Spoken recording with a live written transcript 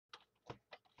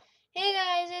Hey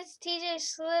guys, it's TJ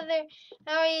Slither.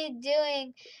 How are you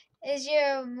doing? Is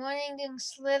your morning doing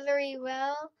slithery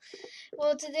well?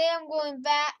 Well, today I'm going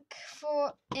back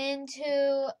for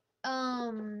into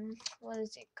what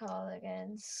is it called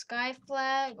again? Sky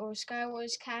Flag or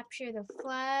Skywars Capture the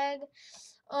Flag.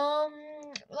 Um,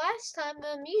 Last time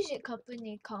the music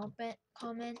company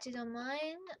commented on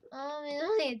mine. It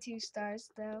only had 2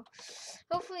 stars though.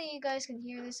 Hopefully you guys can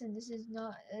hear this and this is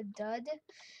not a dud.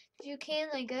 If you can,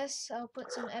 I guess I'll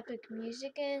put some epic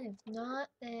music in. If not,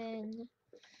 then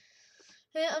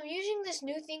I'm using this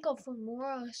new thing called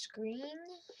Femora screen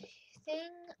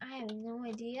thing. I have no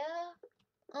idea.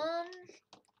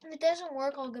 If it doesn't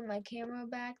work, I'll get my camera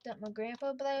back that my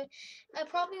grandpa. But I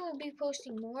probably will be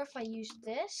posting more if I use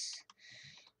this.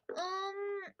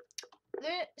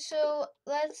 So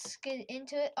let's get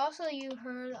into it. Also, you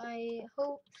heard. I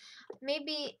hope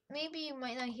maybe you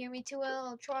might not hear me too well.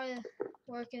 I'll try to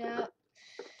work it out.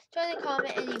 Try to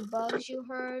comment any bugs you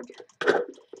heard.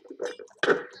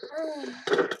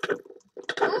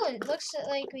 Oh, it looks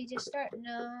like we just start.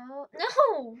 No.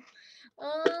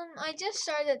 I just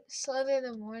started Slither in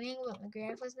the morning, but my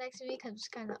grandpa's next to me because it's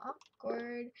kind of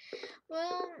awkward.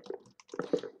 Well,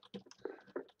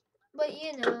 but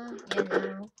you know.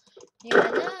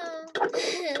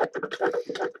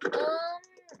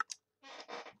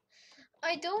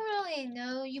 I don't really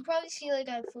know. You probably see like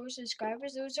I have 4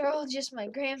 subscribers. Those are all just my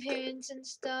grandparents and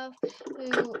stuff.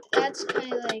 Who that's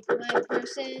kind of like my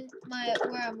person, my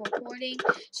where I'm recording.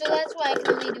 So that's why I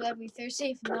can only do every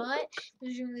Thursday. If not, I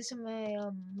was doing this in my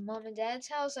mom and dad's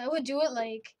house. I would do it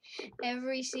like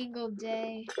every single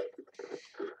day.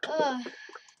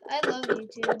 I love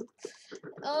YouTube.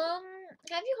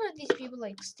 Have you heard these people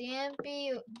like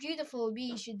Stampy, Beautiful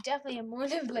Bee? Should definitely have more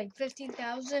than like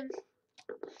 15,000.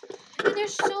 And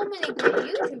there's so many great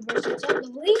YouTubers, it's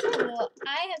unbelievable.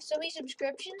 I have so many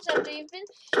subscriptions after you've been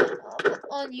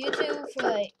on YouTube for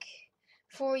like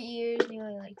 4 years,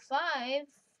 nearly like 5.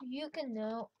 You can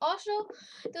know. Also,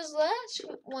 those last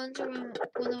ones were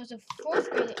when I was a 4th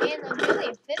grader, and I'm really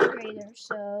a 5th grader,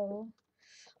 so.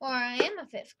 Or I am a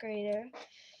 5th grader.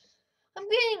 I'm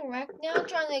getting wrecked now,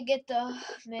 trying to get the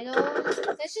middle.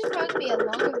 This is probably a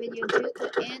longer video too,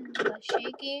 and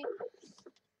shaky.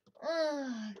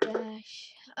 Oh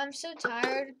gosh, I'm so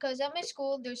tired because at my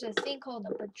school there's a thing called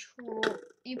a patrol.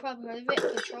 You probably heard of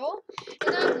it, patrol.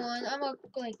 And I'm a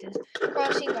like this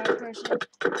crossing guard person.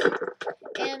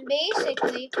 And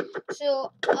basically,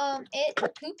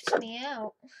 it poops me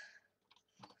out.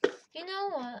 You know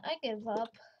what? I give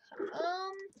up.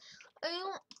 I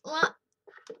don't.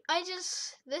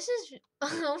 This is.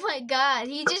 Oh my God!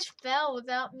 He just fell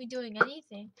without me doing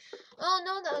anything. Oh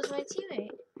no, that was my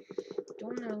teammate.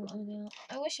 Donor logo.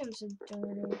 I wish I was a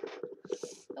donor.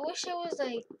 I wish I was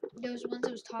like those ones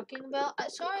I was talking about.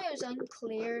 Sorry I was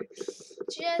unclear.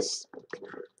 It's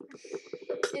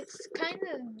kind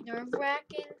of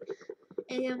nerve-wracking.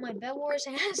 And on my Bed Wars,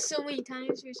 I had so many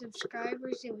times for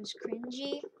subscribers, it was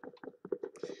cringy.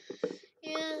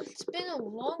 Yeah, it's been a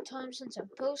long time since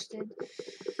I've posted.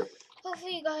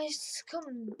 Hopefully you guys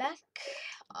come back.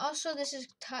 Also, this is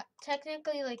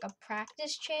technically like a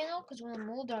practice channel, because when I'm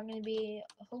older, I'm going to be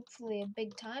hopefully a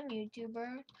big-time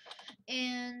YouTuber.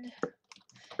 And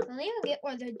I don't even get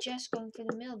why they're just going for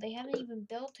the middle. They haven't even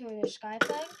built their sky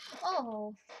flag.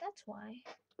 Oh, that's why.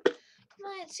 Come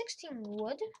on, it's 16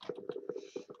 wood.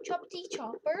 Choppity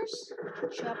choppers.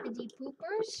 Choppity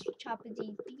poopers.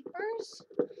 Choppity peepers.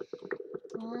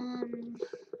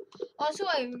 Also,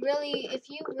 if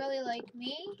you really like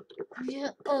me,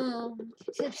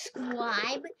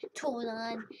 subscribe, turn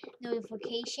on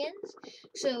notifications,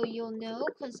 so you'll know,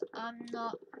 because I'm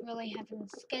not really having a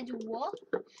schedule.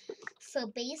 So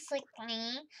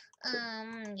basically,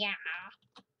 yeah.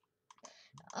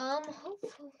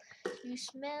 Hopefully, we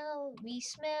smell, we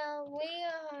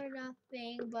are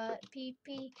nothing but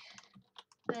pee-pee.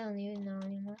 I don't even know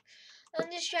anymore. I'm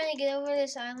just trying to get over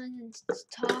this island and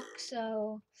talk,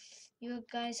 so you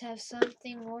guys have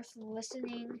something worth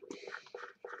listening.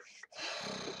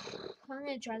 I'm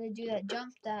gonna try to do that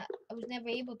jump that I was never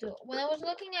able to. When I was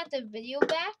looking at the video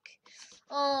back,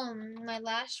 my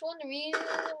last one, the reason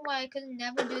why I could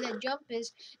never do that jump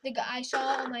is the guy I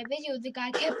saw on my video, the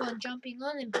guy kept on jumping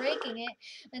on and breaking it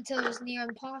until it was near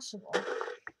impossible.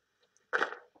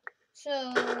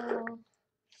 So,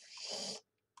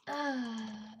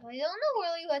 I don't know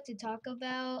really what to talk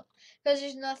about, because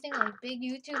there's nothing like big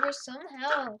YouTubers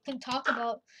somehow can talk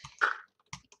about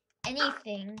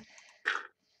anything.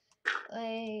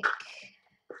 Like,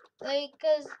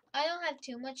 cause I don't have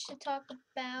too much to talk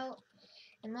about.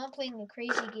 I'm not playing a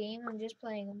crazy game. I'm just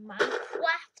playing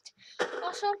Minecraft.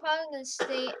 Also, I'm probably gonna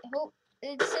stay.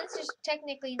 Since there's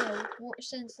technically no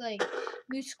since like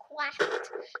Moosecraft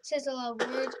says a lot of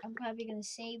words, I'm probably gonna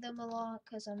say them a lot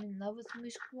because I'm in love with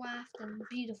Moosecraft and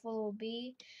beautiful it will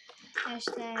be.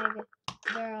 Hashtag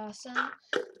they're awesome.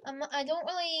 I don't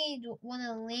really want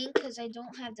to link because I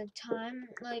don't have the time.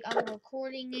 Like I'm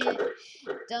recording it.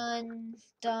 Done.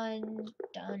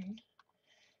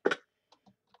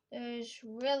 There's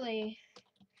really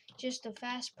just a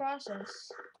fast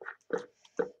process.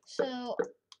 So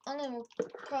I'm gonna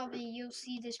probably you'll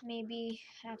see this maybe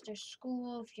after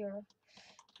school if you're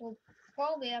well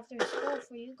probably after school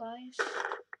for you guys.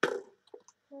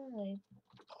 Holy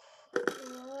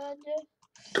crud.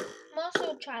 I'm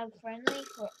also child friendly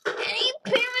for any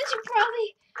parents who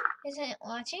probably isn't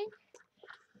watching.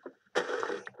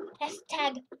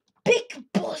 Hashtag Big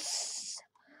Boss.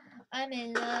 I'm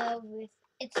in love with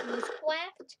It's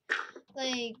Moosecraft.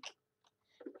 Like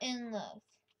in love.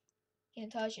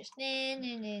 Can't touch it. Can't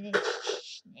touch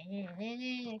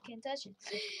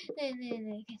it. Can't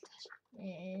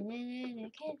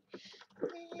okay.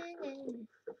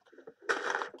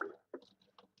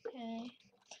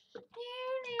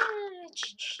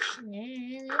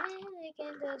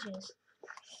 Can't touch it.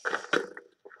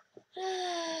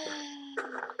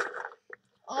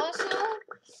 Also,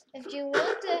 if you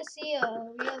want to see a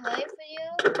real life video,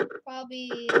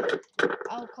 probably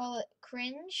I'll call it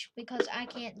cringe because I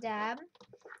can't dab.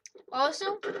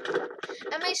 Also,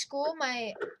 at my school,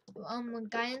 my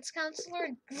guidance counselor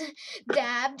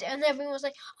dabbed, and everyone was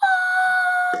like,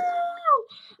 "Oh,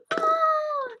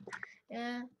 oh!"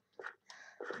 Yeah,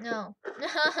 no,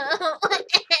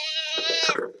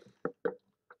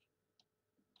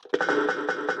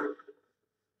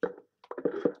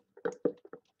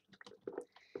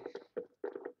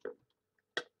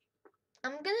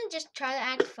 I'm gonna just try to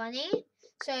act funny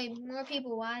so more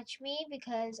people watch me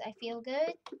because I feel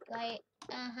good. Like,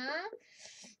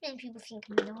 and people think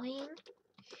I'm annoying.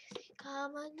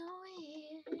 I'm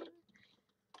annoying.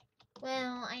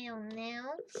 Well, I don't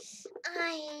know.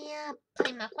 I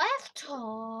play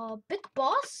Minecraft. Big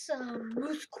Boss.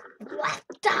 Moosecraft.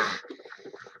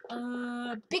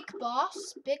 Big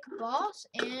Boss,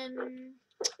 and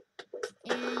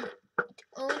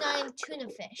 09 tuna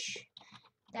fish.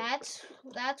 That's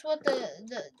what the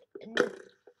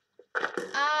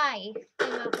I play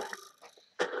Minecraft.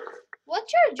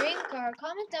 What's your dream car?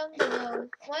 Comment down below.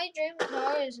 My dream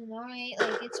car is an R8,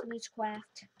 like it's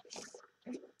Moosecraft.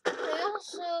 I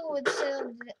also would say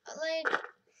like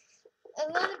a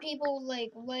lot of people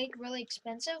like really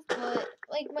expensive, but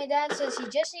like my dad says he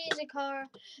just needs a car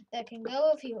that can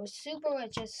go if he was super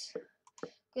rich. Just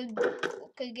could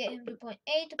get him to point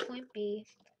A to point B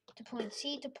to point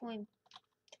C to point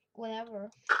whatever.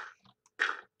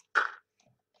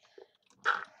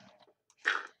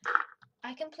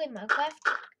 I can play Minecraft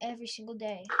every single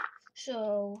day.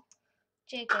 So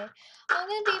JK. I'm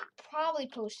gonna be probably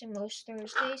posting most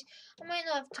Thursdays. I might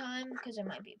not have time because I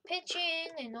might be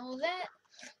pitching and all that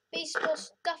baseball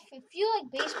stuff. If you like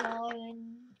baseball,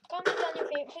 then comment down your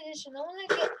favorite position. I want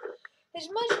to get as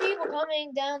much people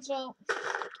coming down so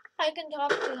I can talk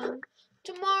to them.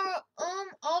 Tomorrow,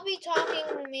 I'll be talking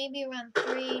maybe around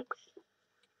 3.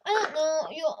 I don't know.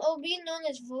 I'll be known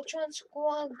as Voltron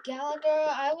Squad Gallagher.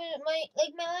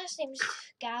 My last name's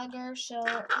Gallagher, so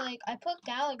like I put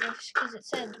Gallagher because it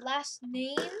said last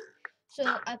name, so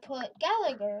I put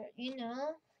Gallagher. You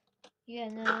know,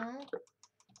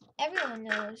 everyone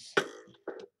knows.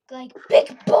 Like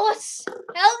Big Boss,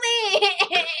 help me!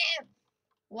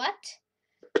 What?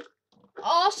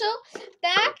 Also,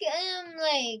 back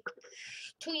like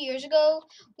 2 years ago,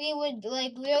 we would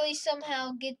like literally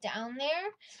somehow get down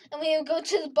there, and we would go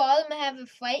to the bottom and have a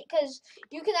fight because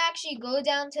you can actually go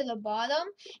down to the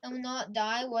bottom and not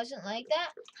die. It wasn't like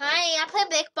that. Hi, I play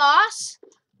Big Boss.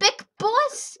 Big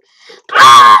Boss.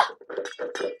 Ah!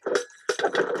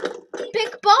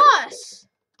 Big Boss.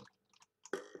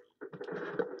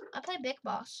 I play Big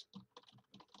Boss.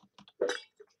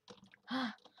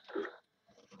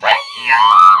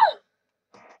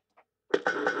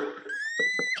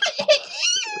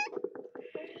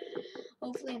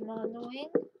 Hopefully I'm not annoying.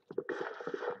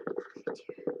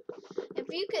 If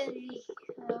you could,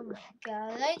 oh my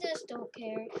god, I just don't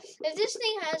care. If this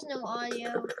thing has no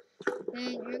audio,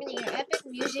 then you're gonna hear epic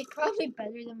music, probably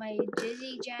better than my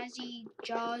dizzy, jazzy,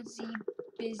 jazzy,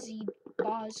 busy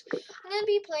buzz. I'm gonna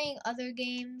be playing other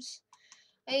games.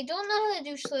 I don't know how to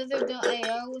do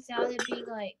Slither.io without it being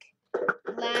like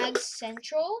lag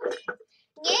central.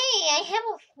 Yay, I have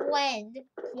a friend.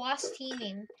 Quas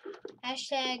teaming.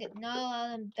 Hashtag not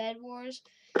allowed in bed wars.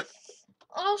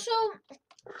 Also,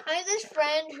 I have this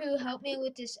friend who helped me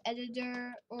with this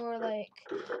editor, or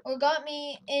got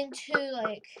me into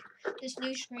like this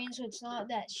new screen, so it's not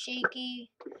that shaky.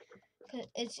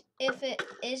 Cause if it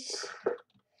is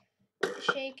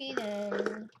shaky,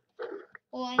 then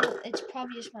well, I know it's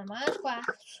probably just my Minecraft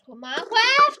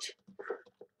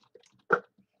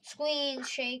screen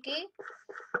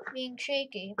being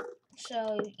shaky.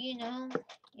 So you know,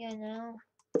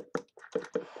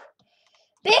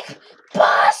 big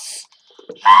boss.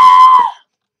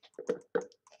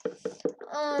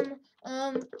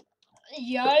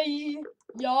 Yeah,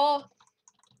 yeah.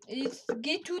 It's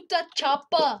get to the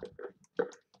chopper.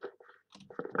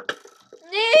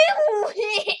 No.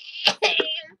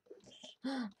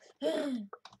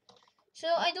 So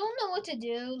I don't know what to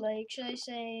do. Like, should I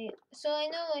say? So I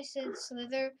know I said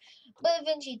Slither, but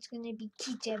eventually it's gonna be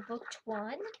Kita Booked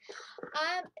One.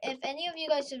 If any of you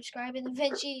guys subscribe and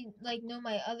eventually like know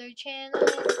my other channel,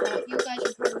 you guys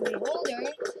are probably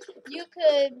older.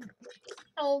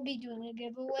 I will be doing a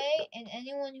giveaway, and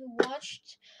anyone who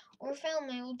watched or found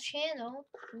my old channel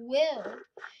will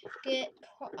get.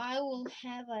 I will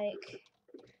have like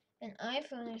an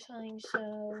iPhone or something.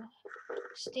 So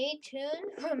stay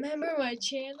tuned. Remember my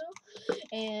channel.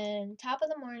 And top of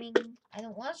the morning, I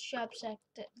don't watch Job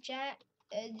Sector.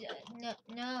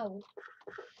 No.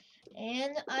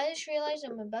 And I just realized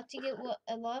I'm about to get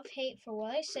a lot of hate for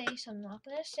what I say, so I'm not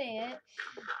gonna say it.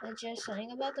 It's just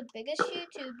something about the biggest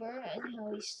YouTuber and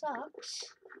how he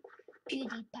sucks.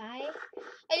 PewDiePie.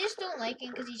 I just don't like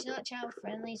him because he's not child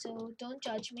friendly, so don't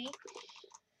judge me.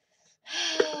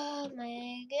 Oh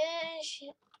my gosh.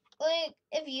 Like,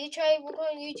 if you try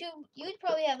recording YouTube, you would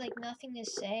probably have like nothing to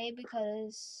say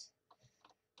because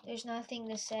there's nothing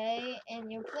to say,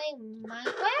 and you're playing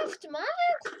Minecraft.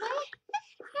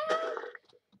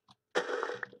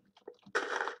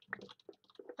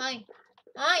 Hi,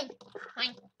 hi,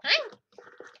 hi, hi.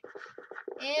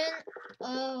 And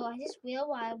oh, I just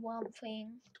realized one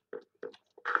thing.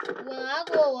 When I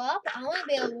grow up, I want to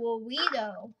be a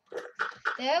burrito.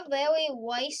 They're very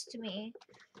wise to me.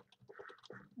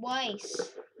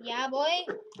 Wise, yeah, boy.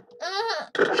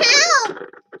 Help!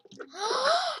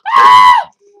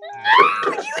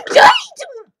 No, you died!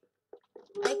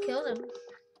 I killed him.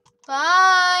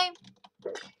 Bye.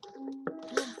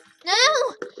 No!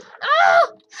 Oh!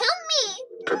 Help me!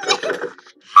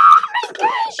 Oh my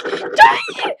gosh! Dang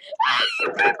it!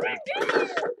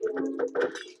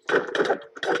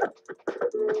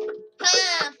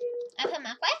 I put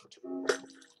my quest.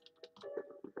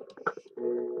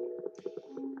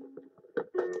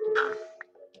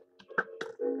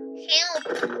 Help!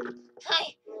 Hi!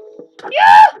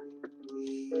 Yeah!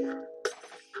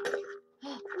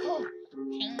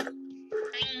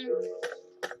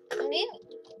 I mean,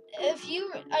 you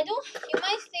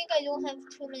might think I don't have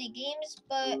too many games,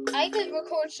 but I could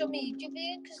record so many YouTube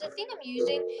videos because the thing I'm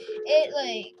using,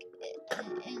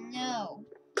 no.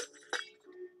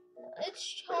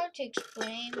 It's hard to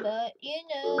explain, but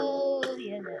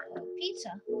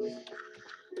pizza.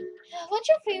 What's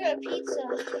your favorite pizza?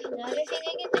 Another thing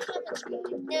I get in the comments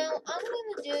going. Now, I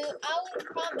will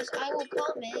promise, I will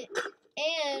comment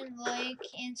and like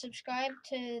and subscribe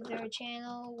to their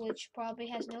channel, which probably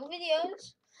has no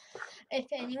videos.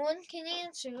 If anyone can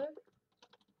answer.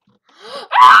 Oh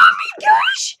my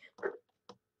gosh!